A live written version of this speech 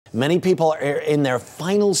Many people are in their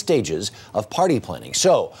final stages of party planning.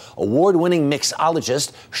 So, award-winning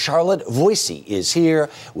mixologist Charlotte Voisey is here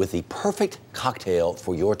with the perfect cocktail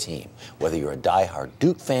for your team, whether you're a die-hard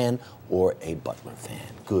Duke fan or a Butler fan.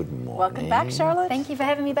 Good morning. Welcome back, Charlotte. Thank you for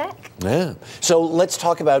having me back. Yeah. So let's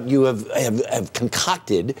talk about, you have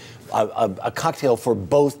concocted a cocktail for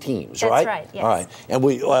both teams, right? That's right, yes. All right. And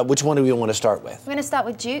which one do we want to start with? We're going to start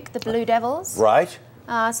with Duke, the Blue Devils. Right.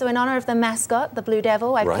 So in honor of the mascot, the Blue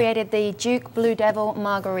Devil, I've created the Duke Blue Devil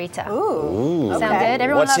Margarita. Ooh. Sound good?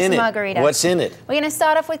 Everyone loves a margarita. What's in it? We're going to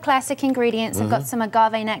start off with classic ingredients. I've got some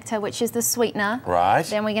agave nectar, which is the sweetener. Right.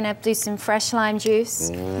 Then we're going to do some fresh lime juice.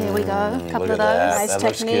 Here we go. A couple of those. Nice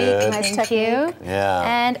technique. Nice Thank you. Yeah.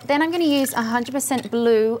 And then I'm going to use 100%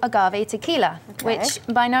 blue agave tequila, which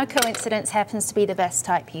by no coincidence happens to be the best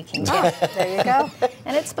type you can get. There you go.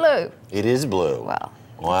 And it's blue. It is blue. Well,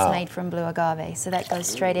 wow. It's made from blue agave, so that goes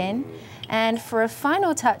straight in. And for a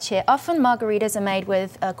final touch here, often margaritas are made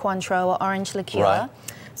with Cointreau or orange liqueur. Right.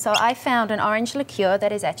 So I found an orange liqueur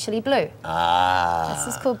that is actually blue. Ah.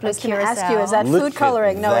 This is called blue I was going to curacao. ask you, is that food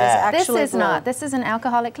coloring? No, it is actually This is blue. not. This is an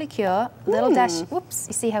alcoholic liqueur. Little dash. Whoops.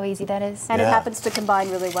 You see how easy that is? And it happens to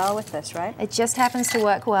combine really well with this, right? It just happens to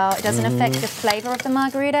work well. It doesn't affect the flavor of the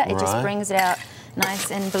margarita. It just brings it out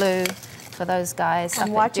nice and blue for those guys.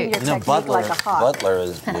 I'm watching your technique Butler, like a hawk. Butler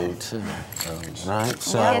is blue too. Right.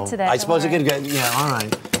 So We'll get to that, I don't suppose it worry. could get. Yeah. All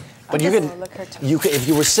right. But you could, if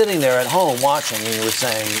you were sitting there at home watching and you were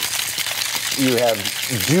saying you have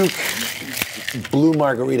Duke Blue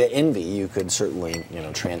Margarita envy, you could certainly,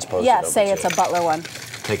 transpose it over say it's a Butler one.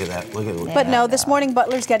 Take a that. Look at it. But no, this morning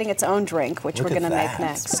Butler's getting its own drink, which Look we're at going to make that.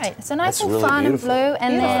 next. Right, so nice That's and really fun beautiful. and blue.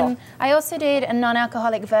 And Beautiful. then I also did a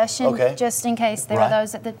non-alcoholic version, just in case there are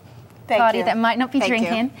those at the party that might not be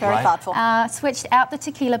drinking. Very thoughtful. Switched out the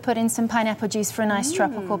tequila, put in some pineapple juice for a nice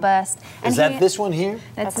tropical burst. Is that this one here?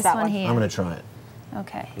 That's this that one one. here. I'm going to try it.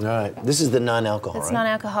 Okay. All right. This is the non-alcohol, It's right?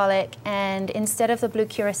 non-alcoholic, and instead of the blue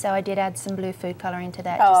curacao, I did add some blue food color into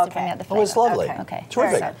that just to bring out the flavor. Oh, it's lovely. Okay.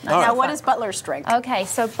 Terrific. So, All nice right. Now, what is Butler's drink? Okay,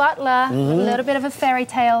 so Butler, a little bit of a fairy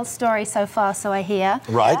tale story so far, so I hear.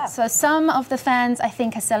 Right. So some of the fans, I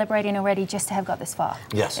think, are celebrating already just to have got this far.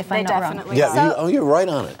 Yes. If They I'm not definitely wrong. are. Yeah. You're right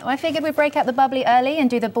on it. I figured we'd break out the bubbly early and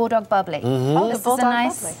do the Bulldog Bubbly. Oh, This the Bulldog is a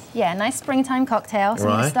nice, Bubbly. nice springtime cocktail. So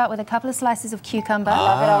I'm going to start with a couple of slices of cucumber.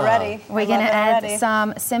 Love it already. We're going to add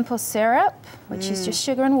some simple syrup, which is just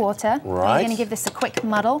sugar and water. Right. We're going to give this a quick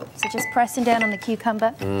muddle. So just pressing down on the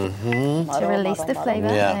cucumber to release the flavor.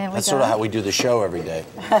 Yeah. There we That's go. sort of how we do the show every day.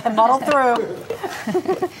 Muddle through.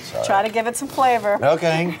 Try to give it some flavor.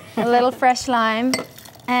 Okay. A little fresh lime.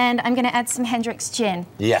 And I'm going to add some Hendrick's gin.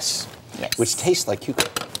 Yes. Yes. Which tastes like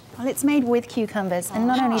cucumber. Well, it's made with cucumbers. And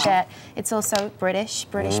not only that, it's also British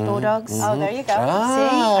Bulldogs. Oh, there you go. See,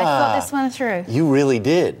 I thought this one through. You really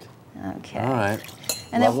did. Okay. All right.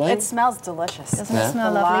 And then Lovely. It smells delicious. Doesn't it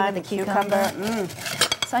smell lovely lime, with the cucumber?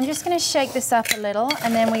 So I'm just going to shake this up a little,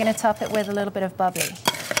 and then we're going to top it with a little bit of bubbly.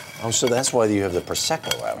 Oh, so that's why you have the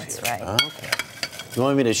Prosecco out That's here. right. Oh, okay. You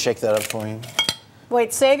want me to shake that up for you?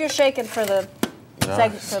 Wait, save your shaking for the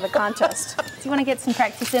for the contest. Do you want to get some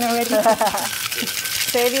practice in already?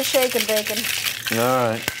 Save your shaking, bacon. All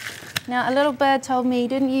right. Now, a little bird told me,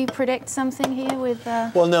 didn't you predict something here with...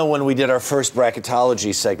 Well, no, when we did our first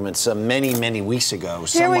bracketology segments many, many weeks ago,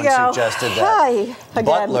 someone suggested that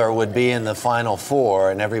Butler would be in the Final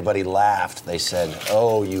Four, and everybody laughed. They said,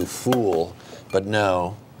 oh, you fool. But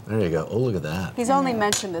no. There you go. Oh, look at that. He's only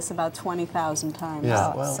mentioned this about 20,000 times.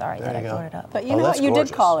 Yeah, Oh, well, sorry that I brought it up. But you know what? You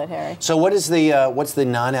did call it, Harry. So what is the what's the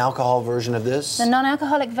non-alcohol version of this? The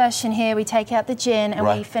non-alcoholic version here, we take out the gin and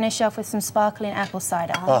we finish off with some sparkling apple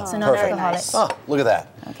cider. Oh, so non-alcoholic. nice. Oh, look at that.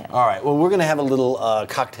 Okay. All right. Well, we're going to have a little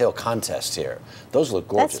cocktail contest here. Those look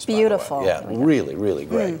gorgeous. That's beautiful. By the way. Yeah, really, really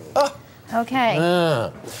great. Oh. Okay.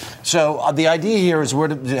 So the idea here is we're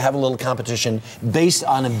to have a little competition based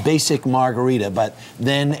on a basic margarita, but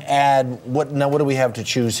then add what? Now, what do we have to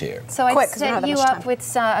choose here? So I Quick, 'cause we don't set have you much up time.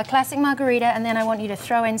 with a classic margarita, and then I want you to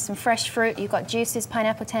throw in some fresh fruit. You've got juices,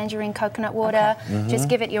 pineapple, tangerine, coconut water. Just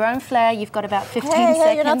give it your own flair. You've got about 15 seconds.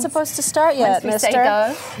 Hey, you're not supposed to start yet, Once we mister. say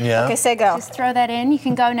go, Yeah. Okay, say go. just throw that in. You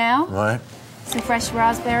can go now. Right. Some fresh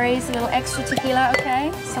raspberries, a little extra tequila,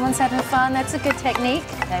 okay? Someone's having fun. That's a good technique.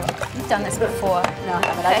 Okay, you've done this before. No, I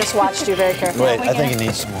haven't. I just watched you very carefully. Wait, we're I think gonna- it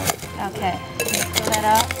needs some more. Okay, fill that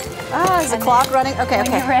up. Ah, is the clock running? Okay, When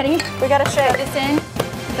okay. you're ready, We gotta put shake. this in.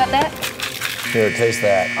 You got that? Here, taste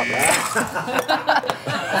that.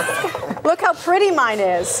 Look how pretty mine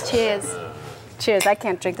is. Cheers. Cheers. I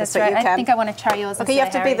can't drink this, That's but right. you can. I think I want to try yours. Okay, you have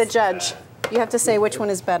instead to of be the Harry's. judge. You have to say which one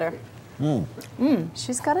is better.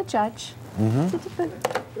 She's got a judge.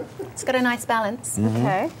 It's got a nice balance.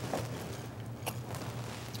 Okay.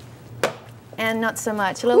 And not so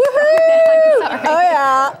much. A little Woohoo! Oh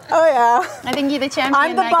yeah, oh yeah. I think you're the champion,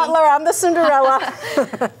 I'm the Maggie. butler, I'm the Cinderella.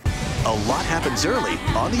 A lot happens early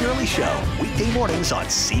on The Early Show, weekday mornings on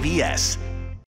CBS.